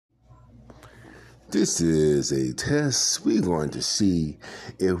This is a test. We're going to see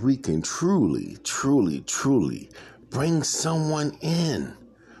if we can truly bring someone in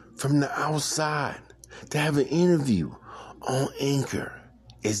from the outside to have an interview on Anchor.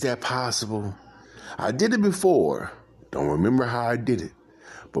 Is that possible? I did it before. Don't remember how I did it,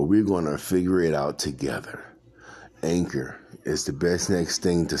 but we're going to figure it out together. Anchor is the best next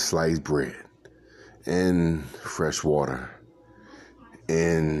thing to sliced bread and fresh water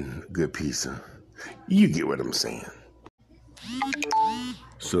and good pizza. You get what I'm saying.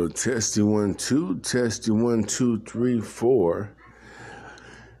 So testing 1 2, testing 1 2 3 4.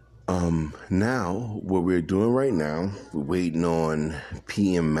 Now what we're doing right now, we're waiting on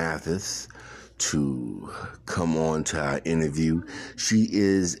PM Mathis to come on to our interview. She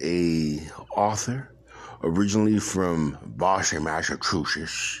is a author, originally from Boston,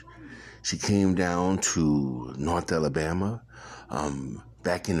 Massachusetts. She came down to North Alabama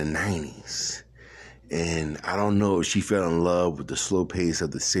back in the 90s. And I don't know if she fell in love with the slow pace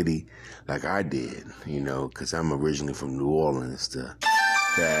of the city like I did, because I'm originally from New Orleans, the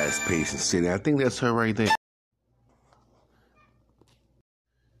fast-paced city. I think that's her right there.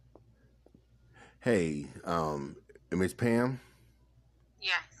 Hey, Miss Pam?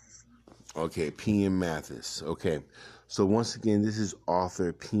 Yes. Okay, PM Mathis. Okay, so once again, this is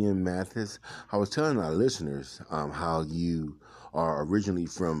author PM Mathis. I was telling our listeners how you are originally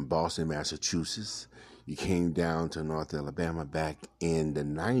from Boston, Massachusetts. You came down to North Alabama back in the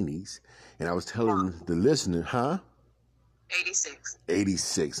 90s. And I was telling the listener, 86.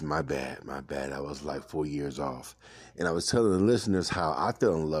 86, my bad. I was like 4 years off. And I was telling the listeners how I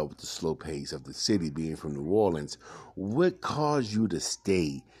fell in love with the slow pace of the city, being from New Orleans. What caused you to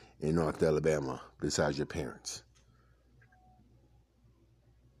stay in North Alabama besides your parents?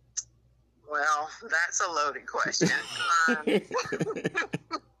 Well, that's a loaded question.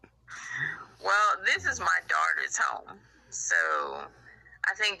 Well, this is my daughter's home. So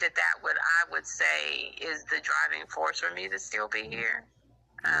I think that what I would say is the driving force for me to still be here.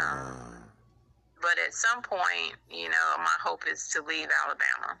 But at some point, my hope is to leave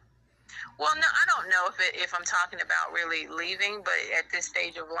Alabama. Well, no, I don't know if I'm talking about really leaving, but at this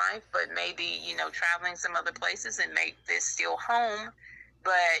stage of life, but maybe, traveling some other places and make this still home,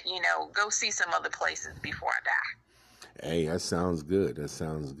 but, go see some other places before I die. Hey, that sounds good.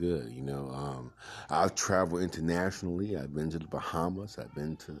 I've traveled internationally. I've been to the Bahamas. I've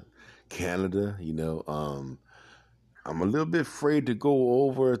been to Canada. I'm a little bit afraid to go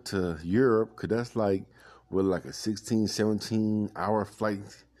over to Europe because that's like a 16, 17-hour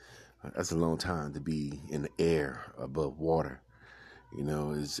flight. That's a long time to be in the air above water.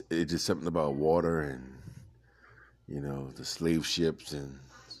 It's just something about water and, the slave ships and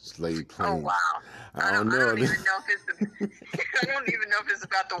slave planes. Oh, wow. I don't know. I don't even know if it's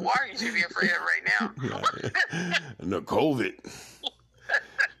about the water you should be afraid of right now. No, COVID.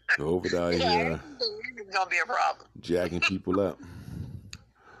 COVID out here. It's going to be a problem. Jacking people up.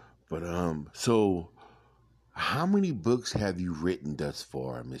 But, so how many books have you written thus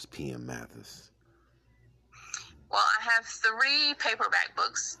far, Miss PM Mathis? Well, I have 3 paperback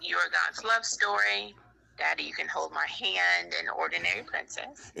books. Your God's Love Story, Daddy, You Can Hold My Hand, and Ordinary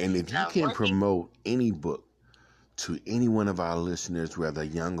Princess. And if you can promote any book to any one of our listeners, whether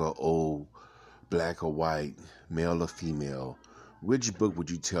young or old, black or white, male or female, which book would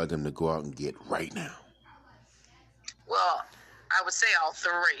you tell them to go out and get right now? Well, I would say all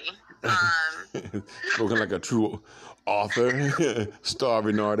 3. Spoken like a true author,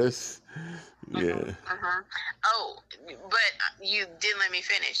 starving artist. Yeah. Mm-hmm. Oh, but you didn't let me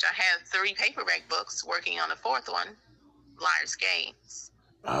finish. I have 3 paperback books working on the 4th one, Liar's Games.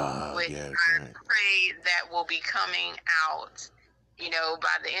 Which I pray that will be coming out,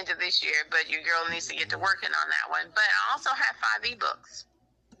 by the end of this year. But your girl needs to get to working on that one. But I also have 5 ebooks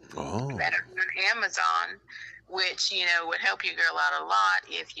that are on Amazon, which, would help your girl out a lot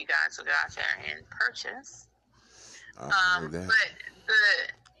if you guys would go out there and purchase. But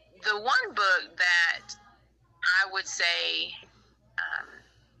the one book that I would say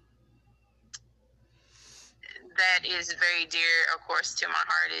that is very dear, of course, to my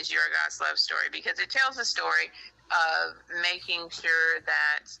heart is Your God's Love Story, because it tells a story of making sure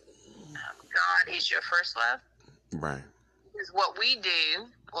that God is your first love. Right. Is what we do.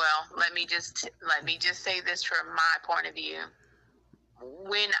 Well, let me just say this from my point of view.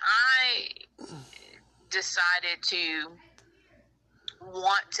 When I decided to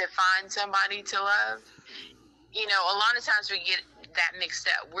want to find somebody to love, a lot of times we get that mixed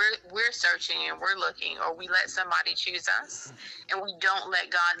up. We're searching and we're looking, or we let somebody choose us, and we don't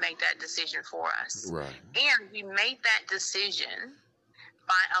let God make that decision for us. Right. And we make that decision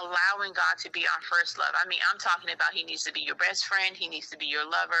by allowing God to be our first love. I mean, I'm talking about he needs to be your best friend. He needs to be your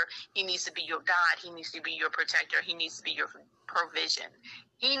lover. He needs to be your God. He needs to be your protector. He needs to be your provision.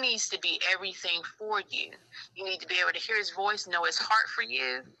 He needs to be everything for you. You need to be able to hear his voice, know his heart for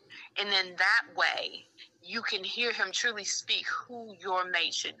you. And then that way you can hear him truly speak who your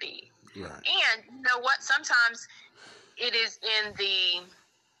mate should be. Right. And you know what? Sometimes it is in the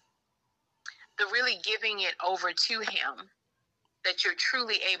really giving it over to him that you're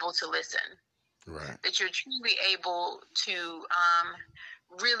truly able to listen. Right. That you're truly able to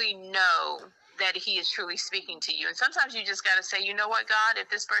really know that he is truly speaking to you. And sometimes you just got to say, you know what, God, if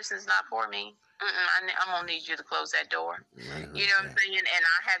this person is not for me, I'm going to need you to close that door. Right. You know what I'm saying? And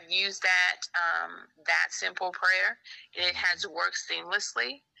I have used that simple prayer. It has worked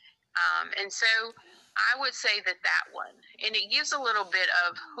seamlessly. And so I would say that one, and it gives a little bit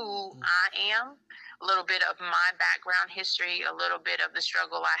of who I am, a little bit of my background history, a little bit of the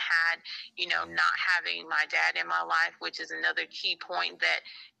struggle I had, not having my dad in my life, which is another key point that,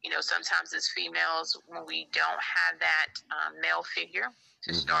 sometimes as females, when we don't have that male figure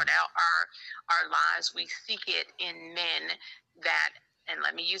to start out our lives, we seek it in men that, and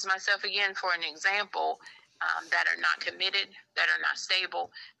let me use myself again for an example, that are not committed, that are not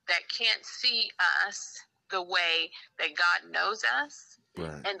stable, that can't see us the way that God knows us,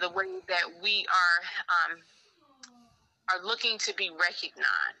 right, and the way that we are looking to be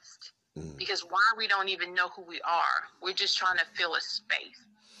recognized. Because why we don't even know who we are. We're just trying to fill a space.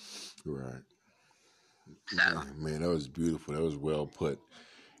 Right. So. Yeah, man, that was beautiful. That was well put.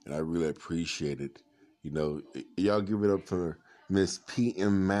 And I really appreciate it. Y'all give it up for Miss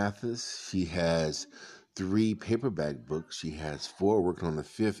P.M. Mathis. She has 3 paperback books. She has 4 working on the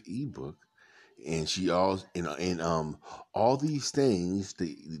 5th ebook. And she also, all these things,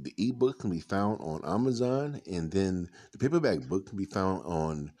 the ebook can be found on Amazon, and then the paperback book can be found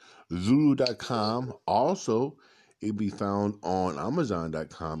on Zulu.com. Also, it'll be found on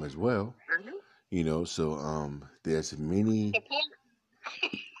Amazon.com as well. So there's many.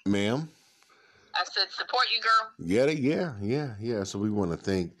 Ma'am? I said support you, girl. Yeah. So we want to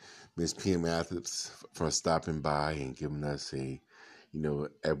thank Miss P.M. Mathis for stopping by and giving us a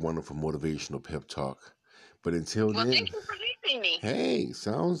wonderful motivational pep talk. But until then, thank you for having me. Hey,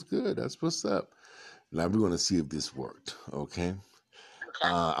 sounds good. That's what's up. Now we're going to see if this worked. Okay.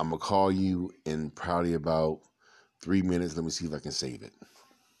 I'm going to call you in probably about 3 minutes. Let me see if I can save it.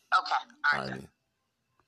 Okay. All right.